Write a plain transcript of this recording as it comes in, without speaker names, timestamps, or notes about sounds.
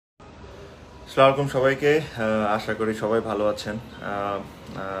আসসালামু আলাইকুম সবাইকে। আশা করি সবাই ভালো আছেন।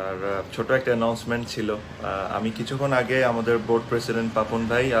 আর ছোট একটা অ্যানাউন্সমেন্ট ছিল। আমি কিছুক্ষণ আগে আমাদের বোর্ড প্রেসিডেন্ট পাপন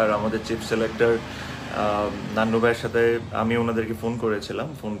ভাই আর আমাদের চিফ সিলেক্টর নান্নু ভাইয়ের সাথে আমি ওনাদেরকে ফোন করেছিলাম।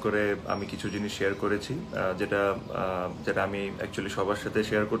 ফোন করে আমি কিছু জিনিস শেয়ার করেছি, যেটা যেটা আমি অ্যাকচুয়ালি সবার সাথে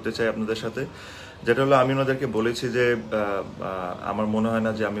শেয়ার করতে চাই আপনাদের সাথে। যেটা হলো, আমি ওনাদেরকে বলেছি যে আমার মনে হয়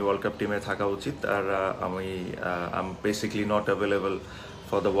না যে আমি ওয়ার্ল্ড কাপ টিমে থাকা উচিত, আর আমি basically not available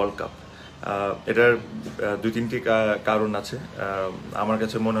for the world cup. এটার দুই তিনটি কারণ আছে। আমার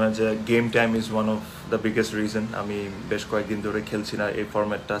কাছে মনে হয় যে game time is one of the biggest reason আমি বেশ কয়েকদিন ধরে খেলছি না এই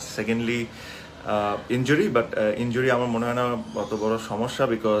ফরম্যাটটা। সেকেন্ডলি ইনজুরি, বাট ইনজুরি আমার মনে হয় না অত বড় সমস্যা,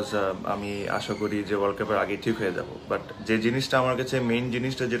 বিকজ আমি আশা করি যে ওয়ার্ল্ড কাপের আগে ঠিক হয়ে যাব। বাট যে জিনিসটা আমার কাছে মেইন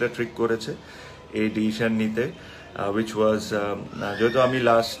জিনিসটা যেটা ট্রিক করেছে এই ডিসিশন নিতে, উইচ ওয়াজ, যেহেতু আমি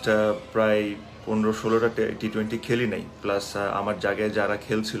লাস্ট প্রায় 15-16টা টি-20 খেলি নাই, প্লাস আমার জায়গায় যারা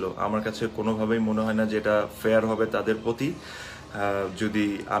খেলছিল, আমার কাছে কোনোভাবেই মনে হয় না যে এটা ফেয়ার হবে তাদের প্রতি যদি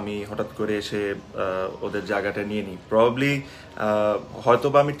আমি হঠাৎ করে এসে ওদের জায়গাটা নিয়ে নিই। প্রবাবলি হয়তো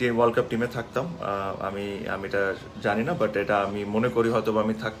বা আমি ওয়ার্ল্ড কাপ টিমে থাকতাম, আমি আমি এটা জানি না, বাট এটা আমি মনে করি হয়তো বা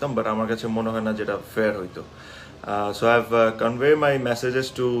আমি থাকতাম, বাট আমার কাছে মনে হয় না যেটা ফেয়ার হইতো। So I've conveyed my messages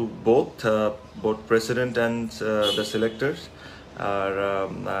to both president and the selectors. R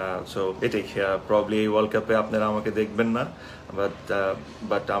so এটাই, প্রবলি এই ওয়ার্ল্ড কাপে আপনারা আমাকে দেখবেন না,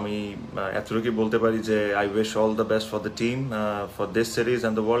 বাট আমি এতটুকুই বলতে পারি যে I wish all the best for the team for this series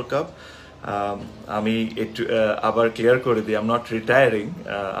and the world cup. আমি একটু আবার ক্লিয়ার করে দিই, আই এম নট রিটায়ারিং,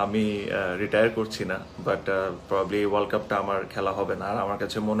 আমি রিটায়ার করছি না, বাট প্রবলি এই ওয়ার্ল্ড কাপটা আমার খেলা হবে না। আর আমার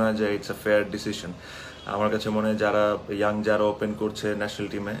কাছে মনে হয় যে ইটস আ ফেয়ার ডিসিশন। আমার কাছে মনে হয় যারা যারা ওপেন করছে ন্যাশনাল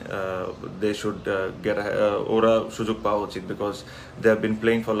টিমে, দে শুড গেট, ওরা সুযোগ পাওয়া উচিত, because they have been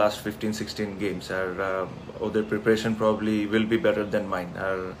playing for last 15-16 games, আর ওদের preparation probably will be better then mine.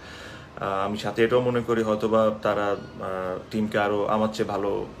 আর আমি সাথে এটাও মনে করি হয়তোবা তারা টিমকে আরও আমার চেয়ে ভালো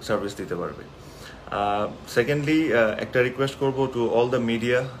সার্ভিস দিতে পারবে। সেকেন্ডলি, একটা রিকোয়েস্ট করবো to all the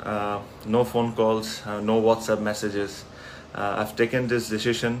media, no phone calls, no WhatsApp messages. I've taken this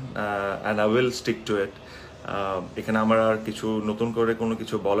decision and I will stick to it. এখানে আমার আর কিছু নতুন করে কোনো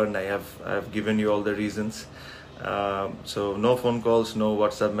কিছু বলার নাই। I've given you all the reasons. So no phone calls, no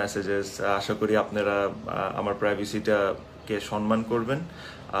WhatsApp messages. আশা করি আপনারা আমার প্রাইভেসিটাকে সম্মান করবেন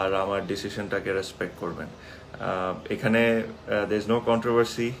আর আমার ডিসিশনটাকে রেসপেক্ট করবেন। এখানে there is no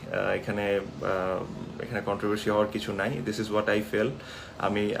controversy. এখানে কন্ট্রোভার্সি হওয়ার কিছু নাই। This is what I feel.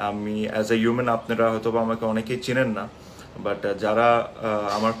 আমি অ্যাজ এ হিউম্যান, আপনারা হয়তো অনেকেই চিনেন না, বাট যারা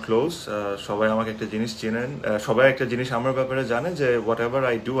আমার ক্লোজ, সবাই আমাকে একটা জিনিস চেনেন, সবাই একটা জিনিস আমার ব্যাপারে জানে যে what ever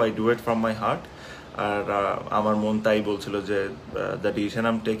I do it from my heart. আর আমার মন তাই বলছিল যে the decision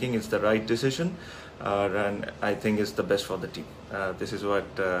I am taking is the right decision, and I think it's the best for the team. This is what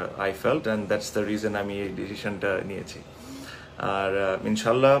I felt, and that's the reason আমি এই ডিসিশনটা নিয়েছি। আর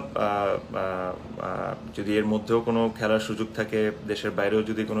ইনশাল্লাহ যদি এর মধ্যেও কোনো খেলার সুযোগ থাকে, দেশের বাইরেও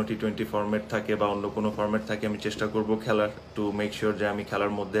যদি কোনো টি-20 ফরম্যাট থাকে বা অন্য কোনো ফরম্যাট থাকে, আমি চেষ্টা করব খেলার, টু মেক শিওর যে আমি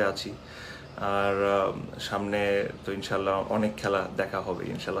খেলার মধ্যে আছি। আর সামনে তো ইনশাল্লাহ অনেক খেলা দেখা হবে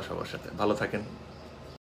ইনশাল্লাহ সবার সাথে। ভালো থাকেন।